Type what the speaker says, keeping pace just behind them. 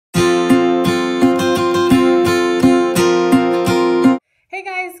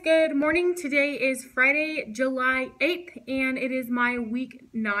morning. Today is Friday, July 8th, and it is my week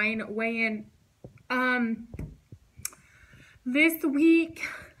 9 weigh-in. This week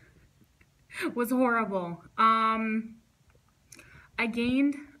was horrible. I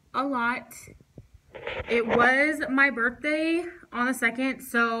gained a lot. It was my birthday on the 2nd,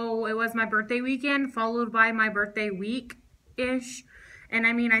 so it was my birthday weekend followed by my birthday week-ish. And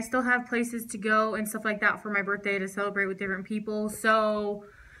I mean, I still have places to go and stuff like that for my birthday to celebrate with different people. So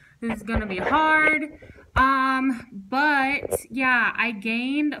this is gonna be hard. But yeah, I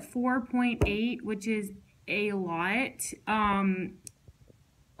gained 4.8, which is a lot. I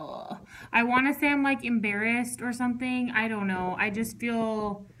want to say I'm like embarrassed or something. I don't know. I just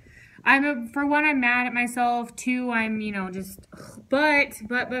feel for one, I'm mad at myself. Two, I'm, but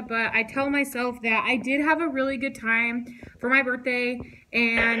I tell myself that I did have a really good time for my birthday.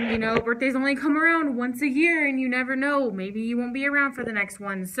 And, birthdays only come around once a year and you never know. Maybe you won't be around for the next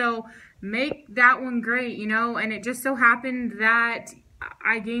one. So make that one great, and it just so happened that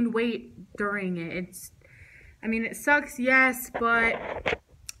I gained weight during it. It sucks, yes, but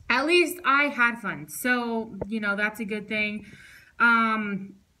at least I had fun. So, that's a good thing. I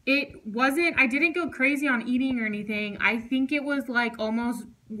didn't go crazy on eating or anything. I think it was like almost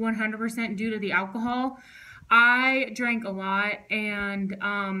 100% due to the alcohol. I drank a lot, and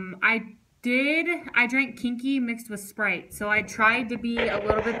I drank Kinky mixed with Sprite. So I tried to be a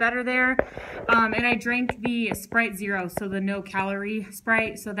little bit better there. And I drank the Sprite Zero, so the no calorie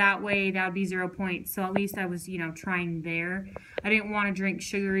Sprite. So that way that would be 0 points. So at least I was, trying there. I didn't want to drink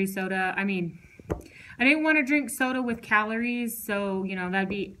sugary soda. I didn't want to drink soda with calories. So, that'd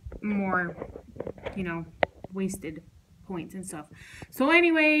be more, wasted points and stuff. So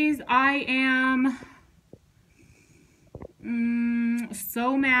anyways, I am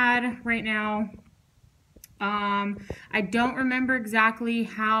so mad right now. I don't remember exactly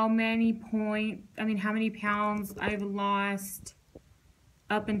how many pounds I've lost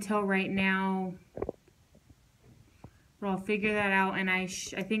up until right now. But I'll figure that out, and I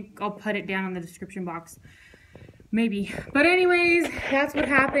think I'll put it down in the description box. Maybe. But anyways, that's what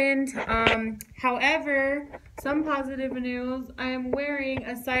happened. However, some positive news. I am wearing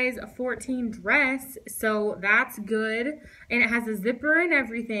a size 14 dress, so that's good. And it has a zipper and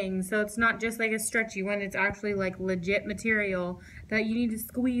everything, so it's not just like a stretchy one. It's actually like legit material that you need to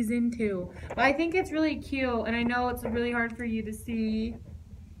squeeze into. But I think it's really cute, and I know it's really hard for you to see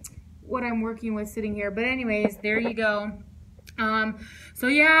what I'm working with sitting here. But anyways, there you go. So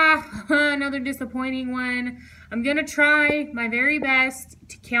yeah, another disappointing one. I'm gonna try my very best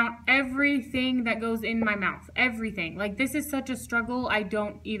to count everything that goes in my mouth. Everything. Like, this is such a struggle, I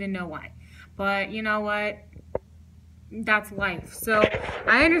don't even know why. But you know what? That's life. So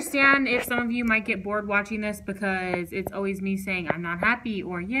I understand if some of you might get bored watching this because it's always me saying I'm not happy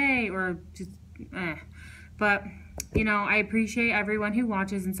or yay or just But I appreciate everyone who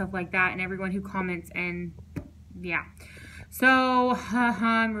watches and stuff like that, and everyone who comments, and yeah. So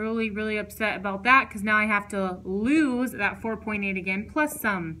I'm really, really upset about that because now I have to lose that 4.8 again plus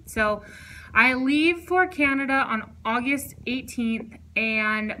some. So I leave for Canada on August 18th,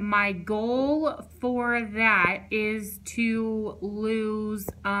 and my goal for that is to lose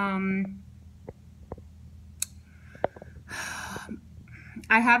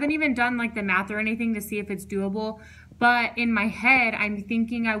I haven't even done like the math or anything to see if it's doable, but in my head, I'm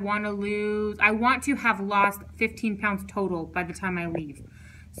thinking I want to have lost 15 pounds total by the time I leave.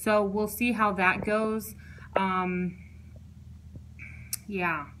 So we'll see how that goes.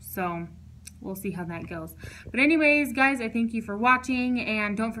 Yeah, so we'll see how that goes. But anyways, guys, I thank you for watching,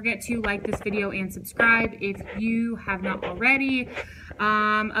 and don't forget to like this video and subscribe if you have not already.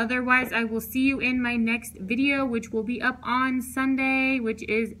 Otherwise, I will see you in my next video, which will be up on Sunday, which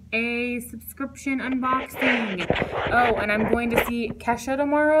is a subscription unboxing. Oh, and I'm going to see Kesha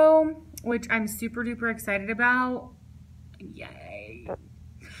tomorrow, which I'm super duper excited about. Yay.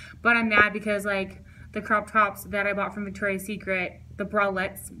 But I'm mad because, like, the crop tops that I bought from Victoria's Secret, the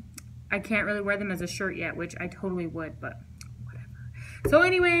bralettes, I can't really wear them as a shirt yet, which I totally would, but whatever. So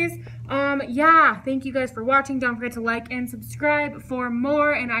anyways, yeah, thank you guys for watching. Don't forget to like and subscribe for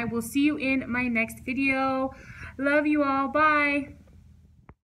more, and I will see you in my next video. Love you all. Bye.